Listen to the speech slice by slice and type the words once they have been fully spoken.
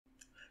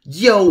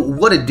Yo,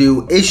 what it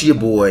do? It's your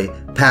boy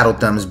Paddle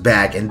Thumbs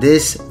back. In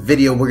this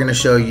video we're gonna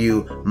show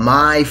you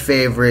my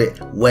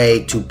favorite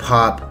way to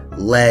pop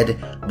lead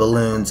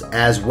balloons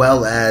as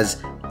well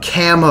as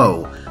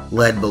camo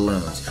lead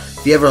balloons.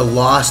 If you ever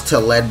lost to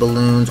lead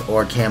balloons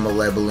or camo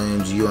lead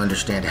balloons, you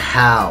understand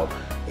how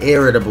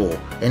irritable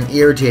and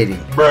irritating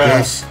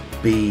this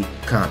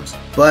becomes.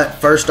 But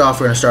first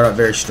off, we're gonna start out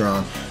very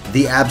strong.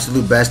 The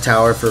absolute best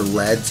tower for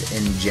leads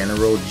in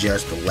general,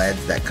 just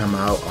leads that come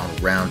out on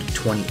round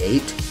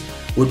 28,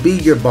 would be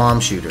your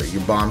bomb shooter,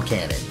 your bomb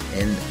cannon,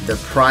 in the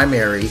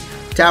primary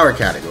tower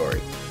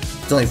category.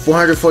 It's only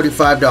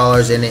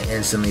 $445 and it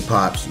instantly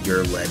pops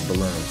your lead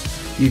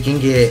balloons. You can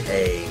get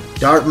a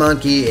dart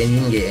monkey and you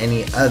can get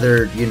any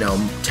other,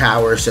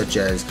 tower such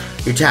as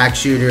your tack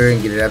shooter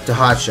and get it up to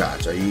hot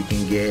shots, or you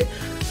can get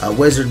a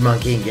wizard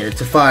monkey and get it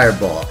to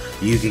fireball.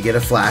 You could get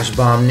a flash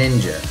bomb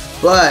ninja,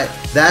 but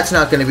that's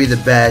not going to be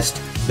the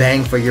best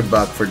bang for your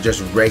buck for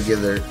just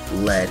regular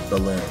lead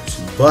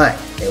balloons. But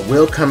it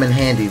will come in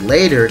handy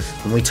later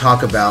when we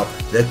talk about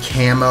the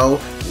camo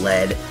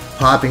lead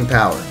popping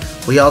power.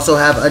 We also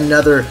have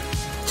another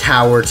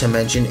tower to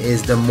mention,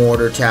 is the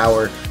mortar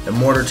tower. The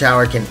mortar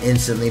tower can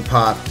instantly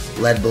pop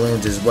lead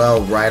balloons as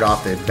well right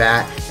off the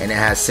bat, and it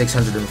has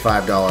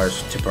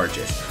 $605 to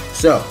purchase.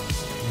 So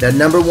the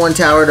number one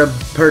tower to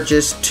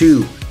purchase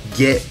to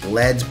get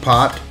leads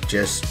popped,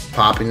 just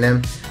popping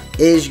them,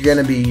 is going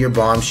to be your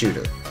bomb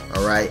shooter.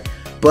 Alright,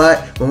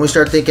 but when we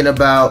start thinking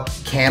about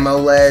camo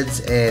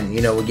leads and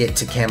we get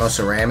to camo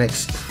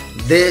ceramics,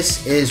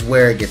 this is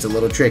where it gets a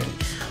little tricky.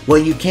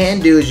 What you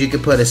can do is you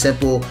can put a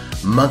simple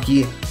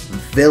monkey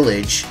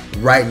village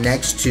right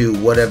next to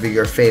whatever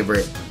your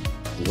favorite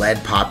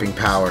lead popping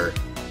power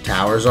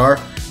towers are,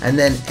 and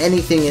then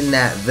anything in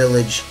that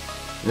village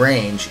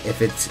range,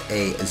 if it's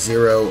a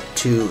 0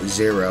 to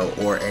 0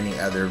 or any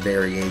other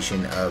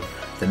variation of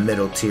the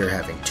middle tier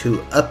having 2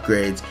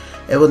 upgrades,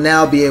 it will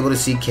now be able to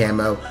see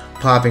camo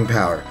popping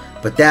power.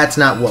 But that's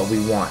not what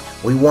we want.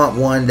 We want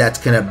one that's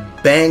gonna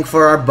bang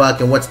for our buck.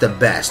 And what's the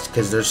best?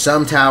 Because there's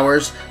some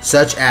towers,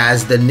 such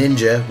as the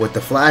ninja with the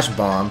flash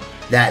bomb,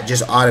 that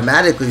just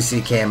automatically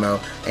see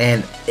camo,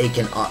 and it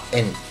can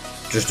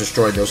just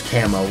destroy those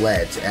camo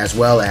leads as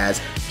well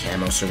as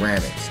camo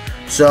ceramics.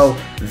 So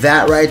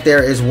that right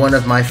there is one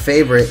of my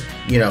favorite,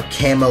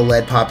 camo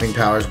lead popping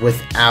powers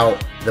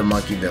without the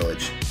monkey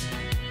village.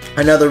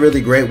 Another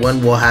really great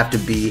one will have to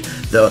be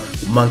the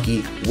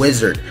monkey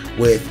wizard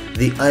with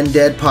the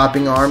undead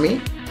popping army,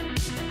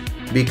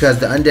 because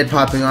the undead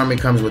popping army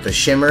comes with a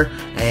shimmer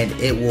and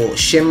it will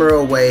shimmer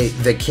away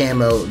the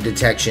camo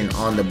detection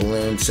on the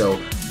balloon.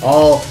 So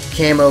all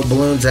camo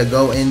balloons that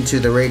go into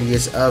the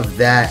radius of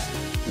that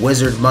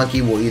wizard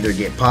monkey will either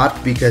get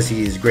popped because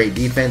he is great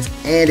defense,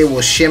 and it will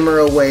shimmer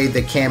away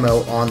the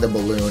camo on the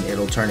balloon.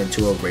 It'll turn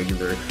into a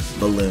regular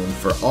balloon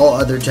for all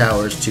other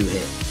towers to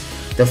hit.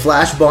 The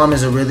flash bomb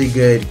is a really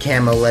good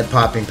camo lead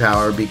popping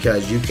power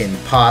because you can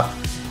pop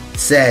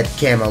said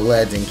camo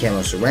leads and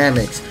camo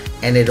ceramics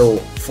and it'll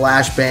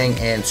flash bang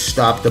and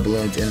stop the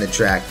balloons in the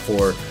track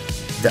for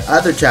the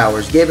other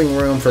towers, giving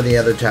room for the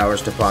other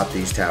towers to pop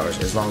these towers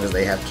as long as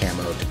they have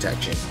camo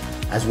detection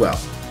as well.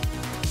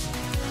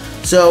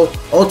 So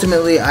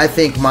ultimately, I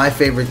think my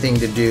favorite thing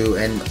to do,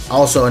 and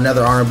also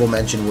another honorable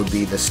mention, would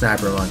be the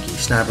sniper monkey.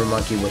 Sniper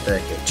monkey with a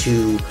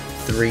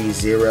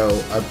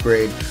 2-3-0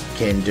 upgrade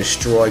can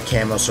destroy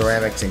camo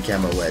ceramics and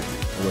camo lead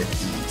with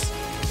ease.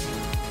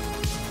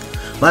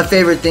 My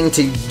favorite thing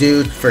to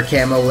do for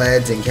camo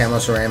leads and camo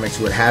ceramics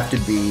would have to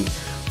be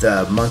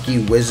the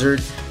monkey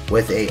wizard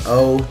with a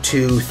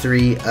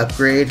 0-2-3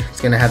 upgrade.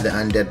 It's going to have the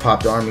undead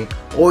popped army,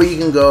 or you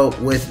can go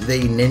with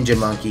the ninja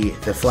monkey,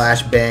 the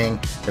flash bang,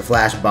 the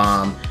flash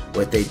bomb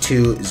with a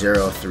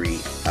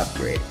 2-0-3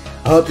 upgrade.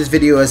 I hope this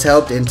video has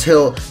helped.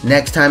 Until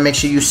next time, make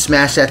sure you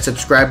smash that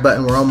subscribe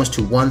button. We're almost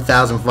to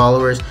 1,000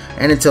 followers,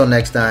 and until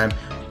next time,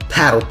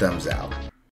 Paddle Thumbs out.